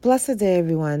Blessed day,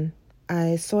 everyone.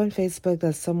 I saw on Facebook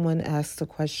that someone asked a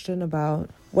question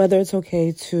about whether it's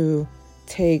okay to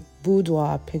take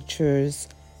boudoir pictures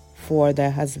for their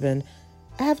husband.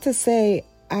 I have to say,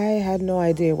 I had no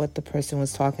idea what the person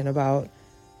was talking about.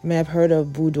 I mean, I've heard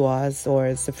of boudoirs, or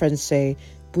as the French say,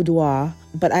 boudoir,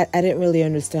 but I didn't really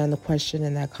understand the question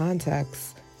in that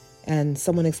context. And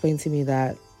someone explained to me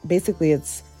that basically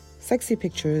it's sexy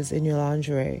pictures in your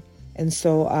lingerie. And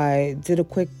so I did a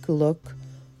quick look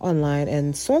online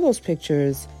and saw those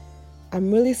pictures.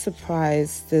 I'm really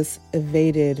surprised this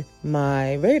evaded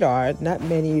my radar. Not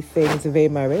many things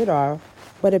evade my radar,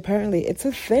 but apparently it's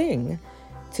a thing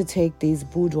to take these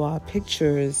boudoir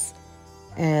pictures.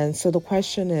 And so the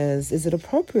question is it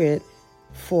appropriate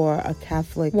for a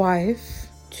Catholic wife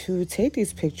to take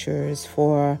these pictures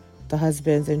for the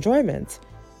husband's enjoyment?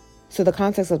 So the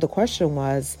context of the question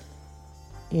was,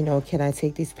 can I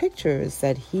take these pictures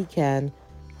that he can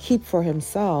keep for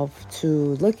himself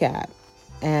to look at?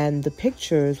 And the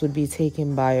pictures would be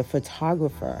taken by a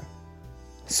photographer.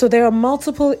 So there are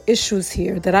multiple issues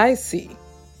here that I see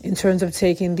in terms of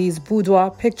taking these boudoir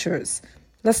pictures.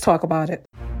 Let's talk about it.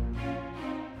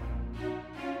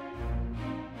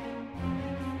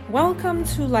 Welcome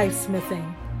to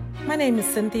Lifesmithing. My name is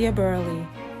Cynthia Burley.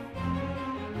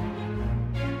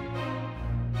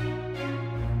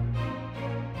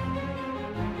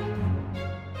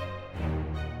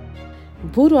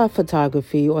 Boudoir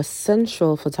photography, or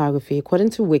sensual photography,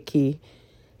 according to Wiki,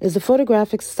 is a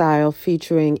photographic style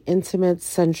featuring intimate,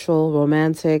 sensual,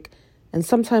 romantic, and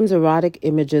sometimes erotic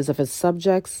images of its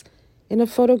subjects in a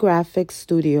photographic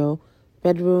studio,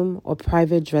 bedroom, or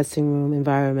private dressing room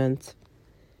environment.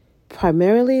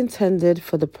 Primarily intended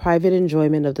for the private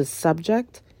enjoyment of the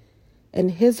subject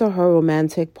and his or her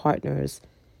romantic partners,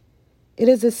 it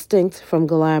is distinct from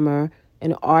glamour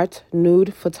and art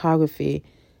nude photography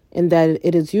in that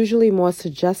it is usually more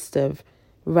suggestive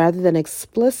rather than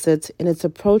explicit in its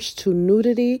approach to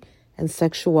nudity and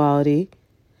sexuality,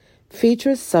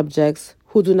 features subjects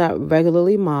who do not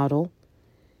regularly model,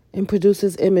 and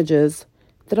produces images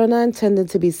that are not intended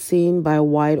to be seen by a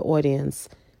wide audience,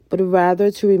 but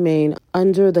rather to remain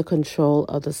under the control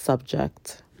of the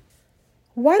subject.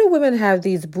 Why do women have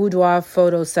these boudoir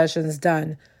photo sessions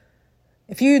done?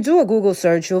 If you do a Google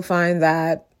search, you'll find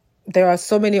that there are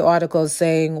so many articles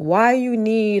saying why you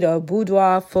need a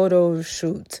boudoir photo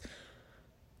shoot.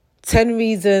 10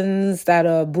 reasons that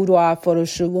a boudoir photo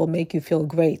shoot will make you feel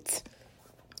great.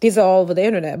 These are all over the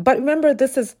internet. But remember,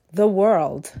 this is the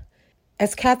world.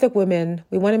 As Catholic women,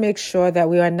 we want to make sure that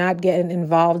we are not getting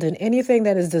involved in anything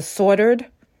that is disordered,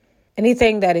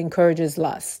 anything that encourages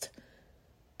lust.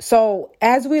 So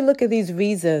as we look at these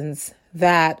reasons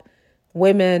that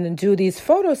women do these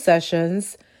photo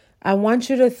sessions, I want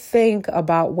you to think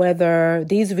about whether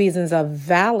these reasons are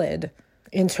valid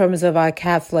in terms of our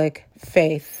Catholic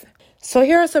faith. So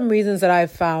here are some reasons that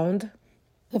I've found.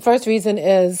 The first reason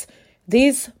is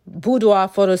these boudoir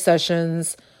photo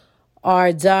sessions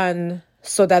are done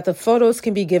so that the photos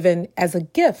can be given as a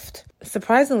gift.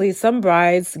 Surprisingly, some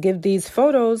brides give these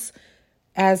photos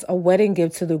as a wedding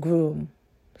gift to the groom.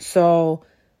 So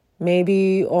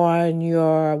maybe on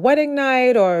your wedding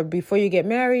night or before you get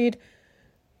married,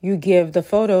 you give the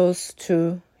photos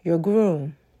to your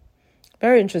groom.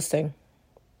 Very interesting.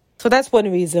 So that's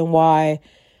one reason why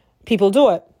people do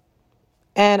it.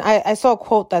 And I saw a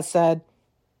quote that said,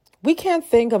 "We can't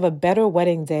think of a better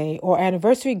wedding day or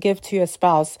anniversary gift to your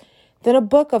spouse than a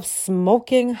book of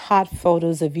smoking hot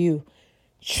photos of you.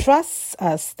 Trust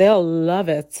us, they'll love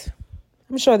it."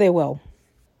 I'm sure they will.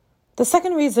 The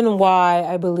second reason why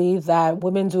I believe that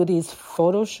women do these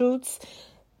photo shoots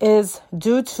is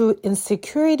due to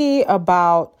insecurity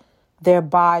about their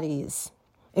bodies.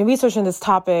 In researching this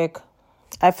topic,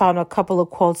 I found a couple of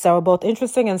quotes that were both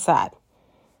interesting and sad.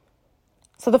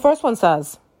 So the first one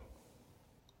says,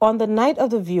 "On the night of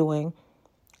the viewing,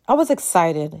 I was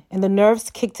excited and the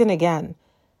nerves kicked in again.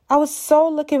 I was so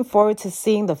looking forward to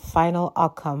seeing the final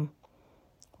outcome.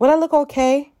 Would I look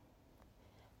okay?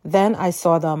 Then I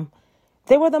saw them.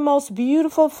 They were the most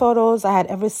beautiful photos I had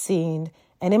ever seen,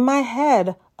 and in my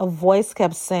head, a voice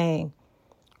kept saying,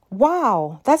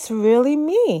 'Wow, that's really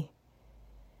me.'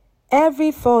 Every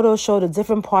photo showed a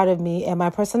different part of me and my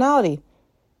personality.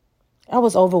 I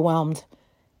was overwhelmed.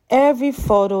 Every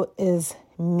photo is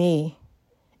me,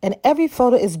 and every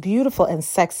photo is beautiful and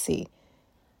sexy.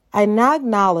 I now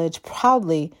acknowledge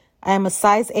proudly I am a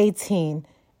size 18,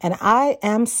 and I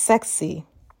am sexy.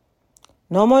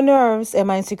 No more nerves, and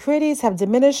my insecurities have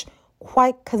diminished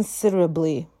quite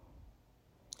considerably.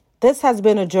 This has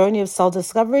been a journey of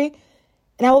self-discovery,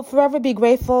 and I will forever be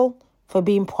grateful for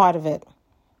being part of it.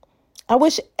 I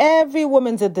wish every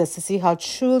woman did this to see how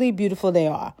truly beautiful they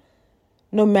are,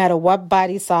 no matter what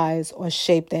body size or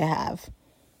shape they have.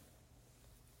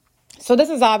 So this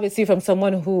is obviously from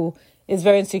someone who is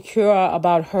very insecure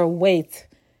about her weight,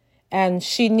 and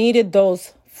she needed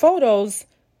those photos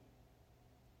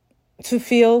to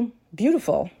feel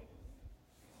beautiful.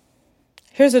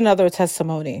 Here's another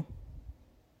testimony.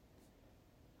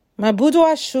 My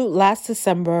boudoir shoot last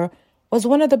December was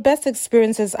one of the best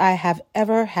experiences I have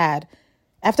ever had.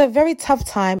 After a very tough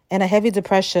time and a heavy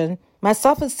depression, my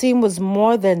self-esteem was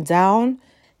more than down,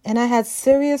 and I had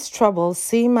serious trouble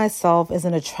seeing myself as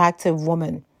an attractive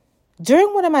woman.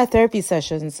 During one of my therapy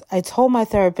sessions, I told my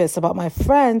therapist about my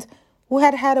friend who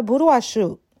had had a boudoir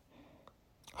shoot.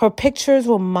 Her pictures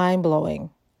were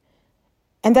mind-blowing,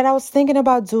 and that I was thinking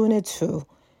about doing it too,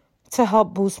 to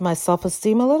help boost my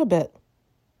self-esteem a little bit.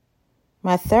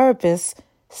 My therapist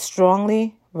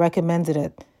strongly recommended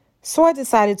it, so I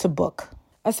decided to book.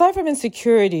 Aside from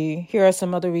insecurity, here are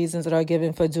some other reasons that are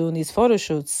given for doing these photo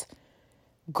shoots.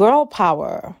 Girl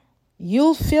power.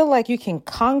 You'll feel like you can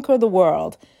conquer the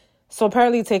world. So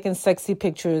apparently taking sexy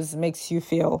pictures makes you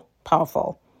feel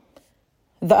powerful.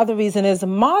 The other reason is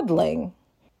modeling.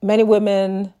 Many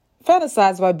women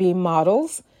fantasize about being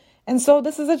models. And so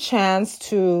this is a chance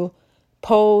to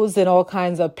pose in all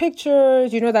kinds of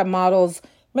pictures. You know that models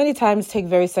many times take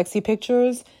very sexy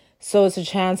pictures. So it's a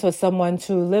chance for someone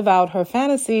to live out her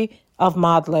fantasy of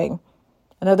modeling.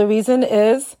 Another reason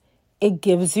is it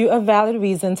gives you a valid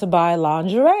reason to buy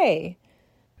lingerie.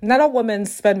 Not all women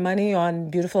spend money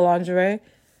on beautiful lingerie.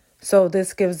 So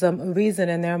this gives them a reason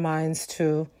in their minds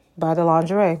to buy the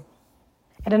lingerie.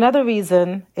 And another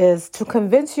reason is to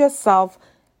convince yourself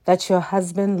that your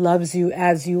husband loves you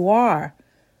as you are.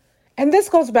 And this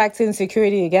goes back to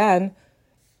insecurity again.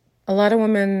 A lot of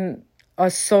women are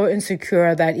so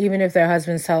insecure that even if their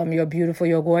husbands tell them you're beautiful,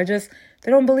 you're gorgeous, they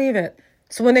don't believe it.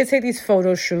 So when they take these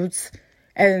photo shoots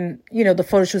and, the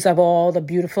photo shoots have all the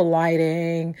beautiful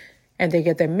lighting and they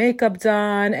get their makeup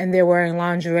done and they're wearing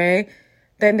lingerie,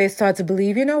 then they start to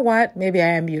believe, you know what, maybe I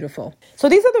am beautiful. So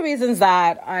these are the reasons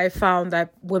that I found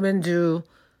that women do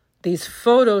these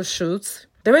photo shoots.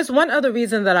 There is one other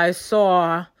reason that I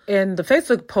saw in the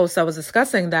Facebook post I was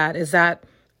discussing that is that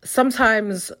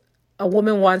sometimes a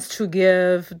woman wants to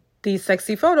give these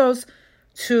sexy photos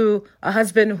to a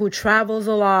husband who travels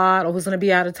a lot or who's going to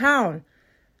be out of town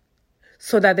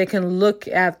so that they can look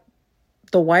at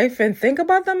the wife and think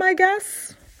about them, I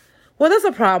guess. Well, there's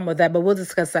a problem with that, but we'll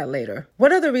discuss that later.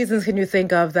 What other reasons can you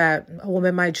think of that a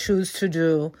woman might choose to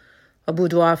do a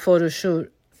boudoir photo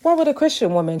shoot? Why would a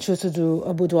Christian woman choose to do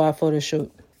a boudoir photo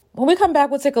shoot? When we come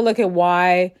back, we'll take a look at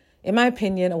why, in my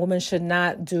opinion, a woman should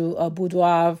not do a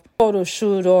boudoir photo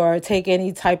shoot or take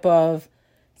any type of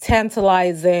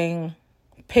tantalizing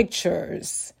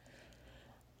pictures.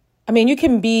 I mean, you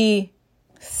can be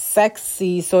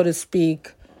sexy, so to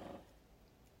speak,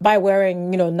 by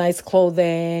wearing, nice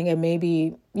clothing and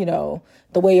maybe, the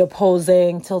way you're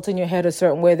posing, tilting your head a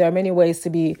certain way. There are many ways to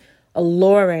be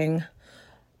alluring,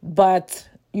 but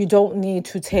you don't need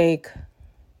to take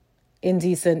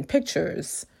indecent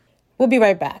pictures. We'll be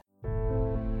right back.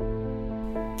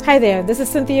 Hi there, this is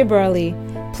Cynthia Burley.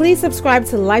 Please subscribe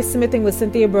to Life Smithing with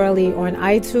Cynthia Burley on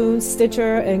iTunes,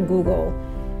 Stitcher, and Google.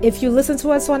 If you listen to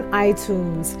us on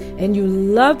iTunes and you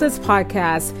love this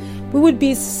podcast, we would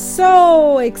be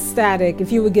so ecstatic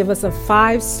if you would give us a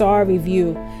 5-star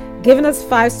review. Giving us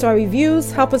 5-star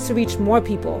reviews help us to reach more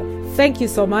people. Thank you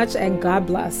so much, and God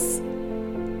bless.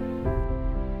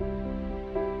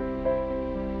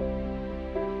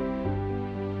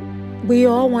 We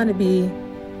all want to be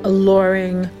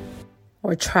alluring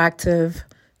or attractive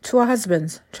to our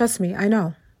husbands. Trust me, I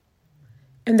know.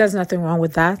 And there's nothing wrong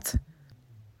with that.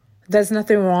 There's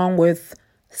nothing wrong with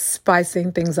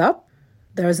spicing things up.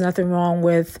 There's nothing wrong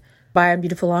with buying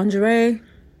beautiful lingerie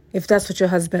if that's what your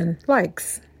husband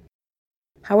likes.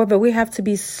 However, we have to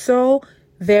be so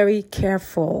very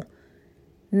careful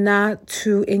not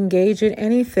to engage in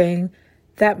anything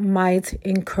that might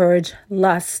encourage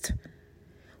lust.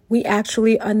 We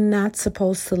actually are not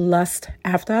supposed to lust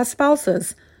after our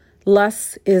spouses.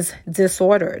 Lust is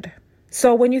disordered.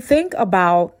 So when you think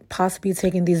about possibly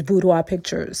taking these boudoir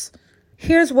pictures,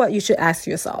 here's what you should ask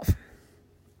yourself.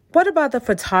 What about the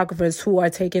photographers who are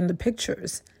taking the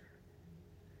pictures?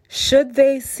 Should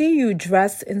they see you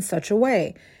dressed in such a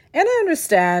way? And I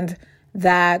understand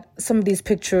that some of these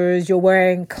pictures, you're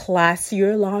wearing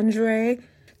classier lingerie.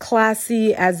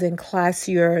 Classy as in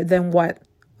classier than what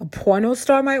a porno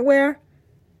star might wear.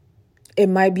 It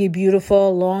might be a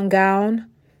beautiful long gown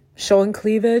showing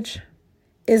cleavage.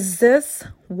 Is this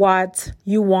what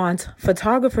you want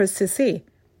photographers to see?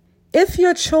 If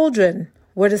your children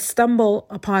were to stumble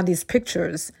upon these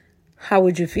pictures, how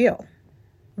would you feel?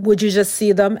 Would you just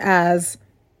see them as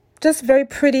just very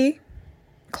pretty,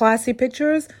 classy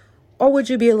pictures, or would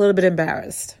you be a little bit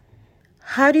embarrassed?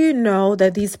 How do you know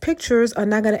that these pictures are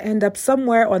not going to end up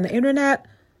somewhere on the internet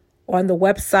or on the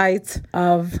website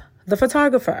of the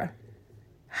photographer?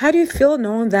 How do you feel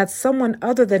knowing that someone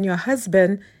other than your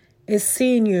husband is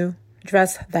seeing you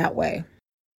dressed that way?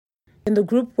 In the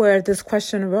group where this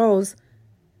question arose,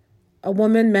 a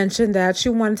woman mentioned that she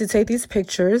wanted to take these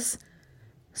pictures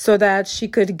so that she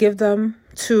could give them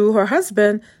to her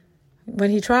husband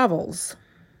when he travels.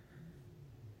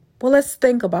 Well, let's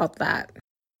think about that.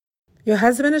 Your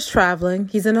husband is traveling,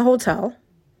 he's in a hotel,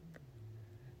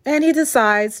 and he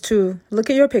decides to look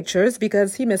at your pictures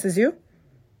because he misses you.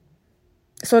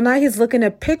 So now he's looking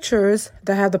at pictures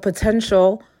that have the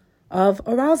potential of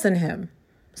arousing him.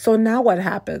 So now what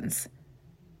happens?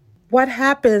 What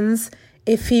happens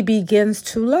if he begins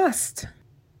to lust?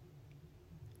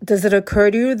 Does it occur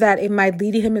to you that it might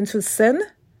lead him into sin?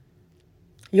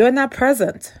 You're not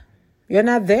present. You're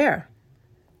not there.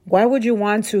 Why would you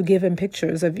want to give him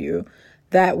pictures of you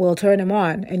that will turn him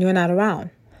on and you're not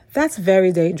around? That's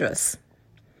very dangerous.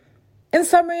 In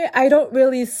summary, I don't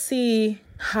really see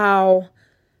how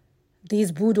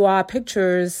these boudoir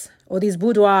pictures or these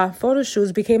boudoir photo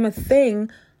shoots became a thing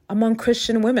among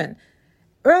Christian women.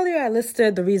 Earlier, I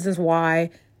listed the reasons why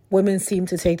women seem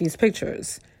to take these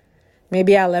pictures.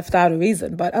 Maybe I left out a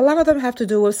reason, but a lot of them have to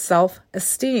do with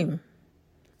self-esteem.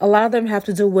 A lot of them have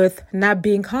to do with not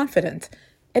being confident.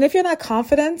 And if you're not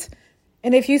confident,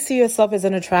 and if you see yourself as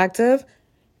unattractive,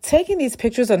 taking these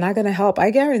pictures are not going to help.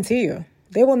 I guarantee you,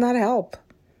 they will not help.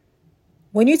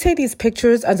 When you take these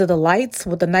pictures under the lights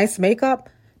with the nice makeup,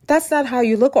 that's not how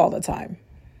you look all the time.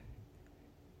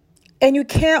 And you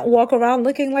can't walk around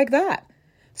looking like that.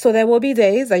 So there will be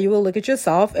days that you will look at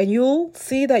yourself and you'll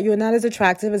see that you're not as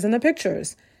attractive as in the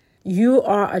pictures. You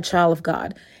are a child of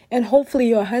God. And hopefully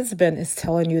your husband is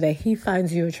telling you that he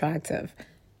finds you attractive.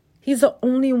 He's the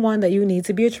only one that you need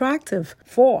to be attractive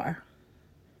for.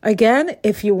 Again,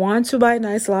 if you want to buy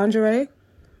nice lingerie,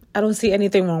 I don't see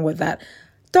anything wrong with that.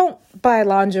 Don't buy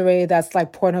lingerie that's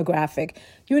like pornographic.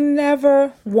 You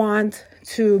never want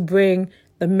to bring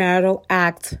the marital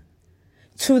act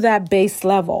to that base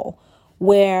level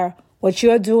where what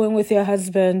you're doing with your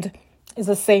husband is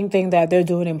the same thing that they're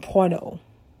doing in porno,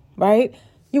 right?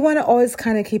 You want to always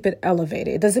kind of keep it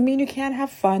elevated. It doesn't mean you can't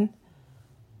have fun.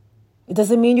 It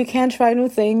doesn't mean you can't try new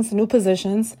things, new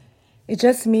positions. It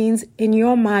just means in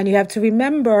your mind, you have to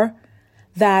remember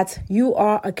that you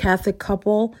are a Catholic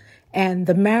couple and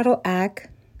the marital act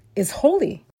is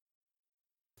holy.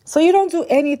 So you don't do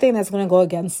anything that's going to go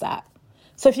against that.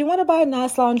 So if you want to buy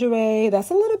nice lingerie that's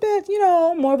a little bit,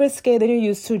 more risque than you're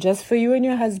used to just for you and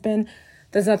your husband,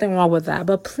 there's nothing wrong with that.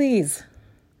 But please,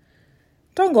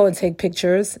 don't go and take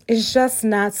pictures. It's just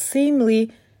not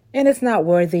seemly and it's not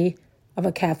worthy of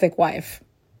a Catholic wife.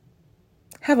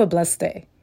 Have a blessed day.